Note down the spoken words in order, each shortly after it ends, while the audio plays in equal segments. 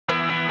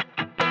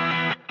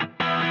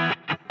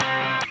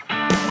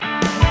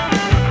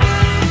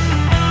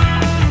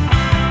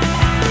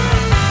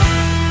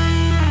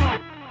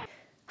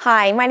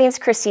Hi, my name is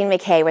Christine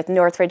McKay with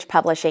Northridge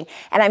Publishing,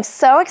 and I'm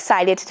so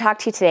excited to talk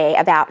to you today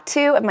about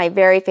two of my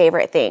very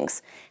favorite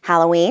things,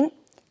 Halloween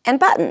and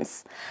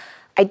buttons.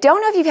 I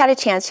don't know if you've had a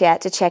chance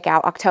yet to check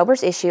out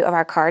October's issue of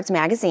our Cards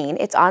magazine.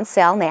 It's on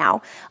sale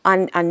now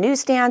on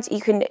newsstands. You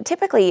can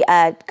typically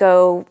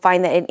go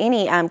find it in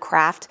any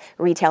craft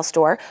retail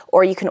store,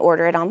 or you can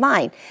order it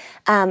online.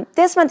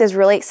 This month is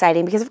really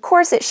exciting because, of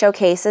course, it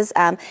showcases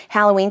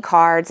Halloween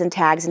cards and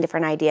tags and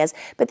different ideas,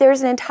 but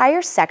there's an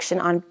entire section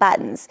on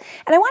buttons.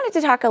 And I wanted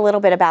to talk a little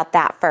bit about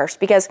that first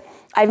because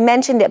I've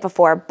mentioned it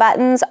before.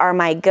 Buttons are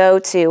my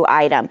go-to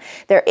item.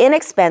 They're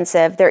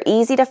inexpensive, they're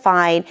easy to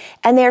find,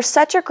 and they're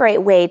such a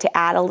great way to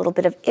add a little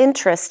bit of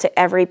interest to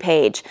every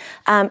page.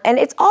 And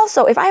it's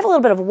also, if I have a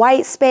little bit of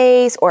white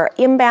space or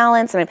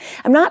imbalance and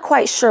I'm not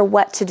quite sure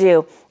what to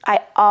do, I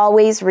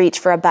always reach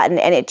for a button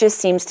and it just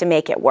seems to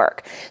make it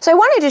work. So I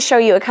wanted to show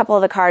you a couple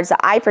of the cards that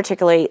I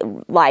particularly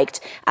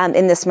liked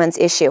in this month's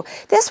issue.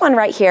 This one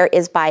right here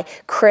is by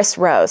Chris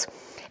Rose.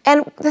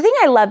 And the thing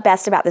I love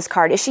best about this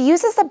card is she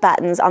uses the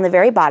buttons on the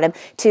very bottom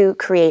to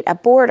create a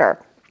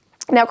border.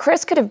 Now,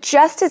 Chris could have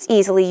just as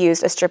easily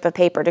used a strip of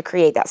paper to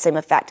create that same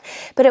effect,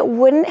 but it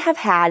wouldn't have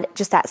had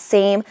just that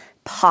same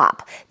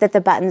pop that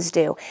the buttons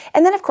do.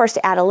 And then, of course,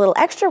 to add a little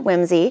extra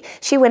whimsy,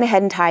 she went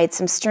ahead and tied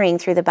some string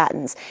through the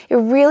buttons. It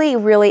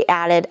really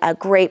added a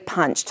great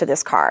punch to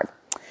this card.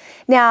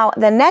 Now,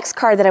 the next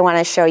card that I want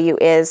to show you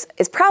is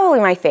probably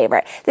my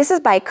favorite. This is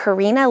by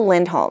Karina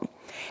Lindholm.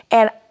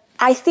 And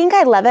I think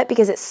I love it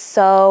because it's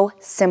so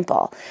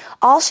simple.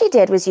 All she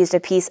did was use a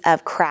piece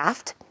of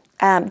craft,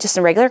 just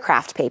some regular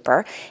craft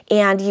paper,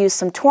 and use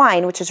some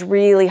twine, which is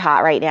really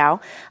hot right now,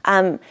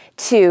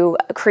 to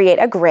create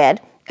a grid.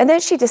 And then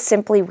she just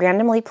simply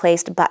randomly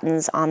placed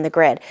buttons on the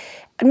grid.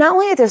 Not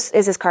only is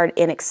this card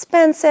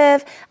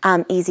inexpensive,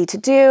 easy to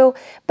do,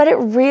 but it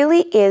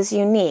really is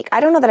unique. I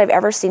don't know that I've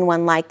ever seen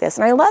one like this.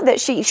 And I love that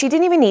she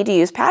didn't even need to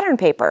use pattern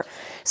paper.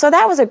 So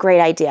that was a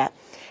great idea.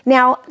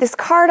 Now, this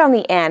card on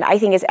the end, I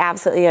think is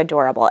absolutely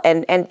adorable.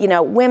 And you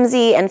know,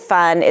 whimsy and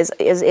fun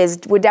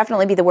would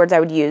definitely be the words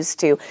I would use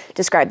to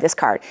describe this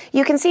card.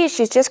 You can see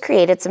she's just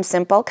created some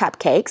simple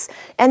cupcakes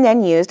and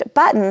then used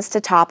buttons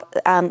to top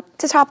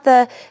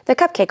the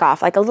cupcake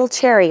off, like a little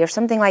cherry or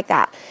something like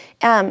that.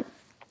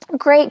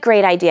 Great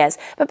ideas.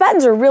 But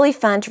buttons are really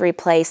fun to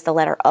replace the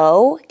letter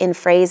O in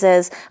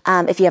phrases.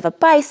 If you have a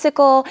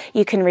bicycle,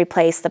 you can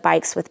replace the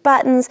bikes with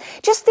buttons.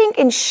 Just think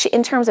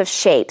in terms of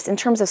shapes, in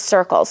terms of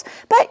circles.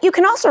 But you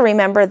can also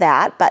remember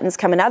that buttons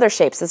come in other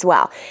shapes as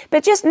well.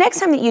 But just next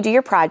time that you do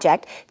your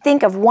project,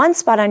 think of one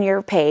spot on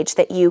your page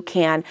that you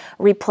can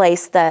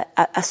replace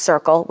a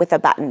circle with a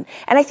button.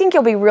 And I think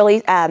you'll be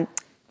really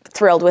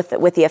thrilled with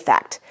the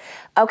effect.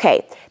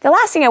 Okay, the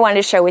last thing I wanted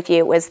to show with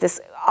you was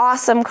this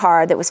awesome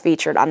card that was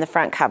featured on the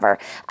front cover.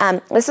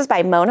 This is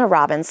by Mona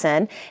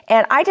Robinson,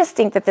 and I just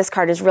think that this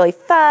card is really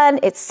fun.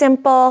 It's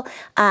simple.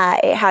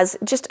 It has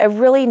just a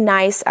really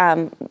nice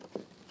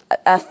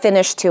a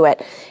finish to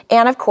it.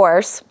 And of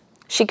course,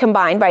 she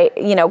combined by,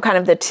 kind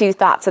of the two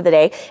thoughts of the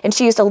day, and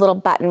she used a little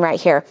button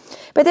right here.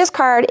 But this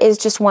card is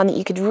just one that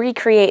you could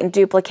recreate and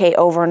duplicate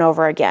over and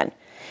over again.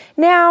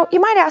 Now,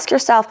 you might ask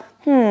yourself,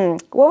 what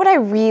would I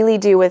really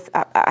do with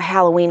a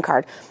Halloween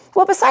card?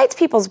 Well, besides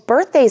people's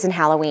birthdays and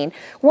Halloween,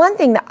 one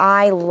thing that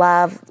I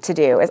love to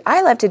do is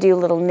I love to do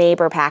little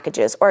neighbor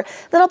packages or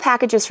little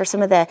packages for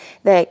some of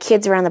the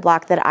kids around the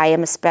block that I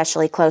am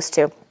especially close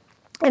to.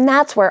 And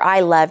that's where I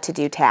love to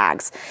do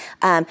tags.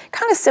 Kind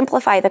of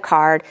simplify the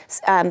card.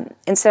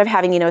 Instead of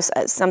having,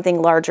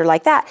 something larger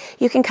like that,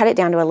 you can cut it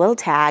down to a little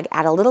tag,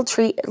 add a little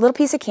treat, a little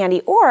piece of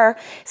candy, or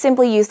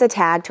simply use the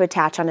tag to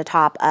attach on the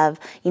top of,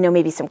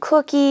 maybe some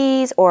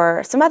cookies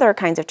or some other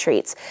kinds of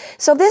treats.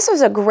 So this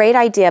was a great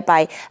idea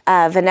by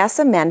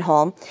Vanessa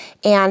Menholm.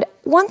 And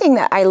one thing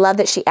that I love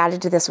that she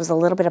added to this was a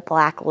little bit of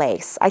black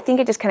lace. I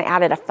think it just kind of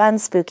added a fun,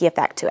 spooky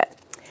effect to it.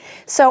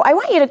 So I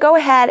want you to go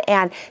ahead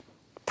and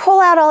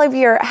pull out all of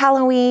your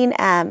Halloween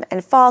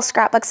and fall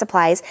scrapbook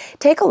supplies,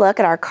 take a look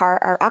at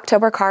our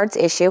October Cards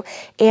issue,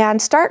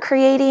 and start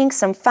creating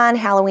some fun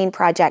Halloween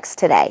projects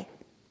today.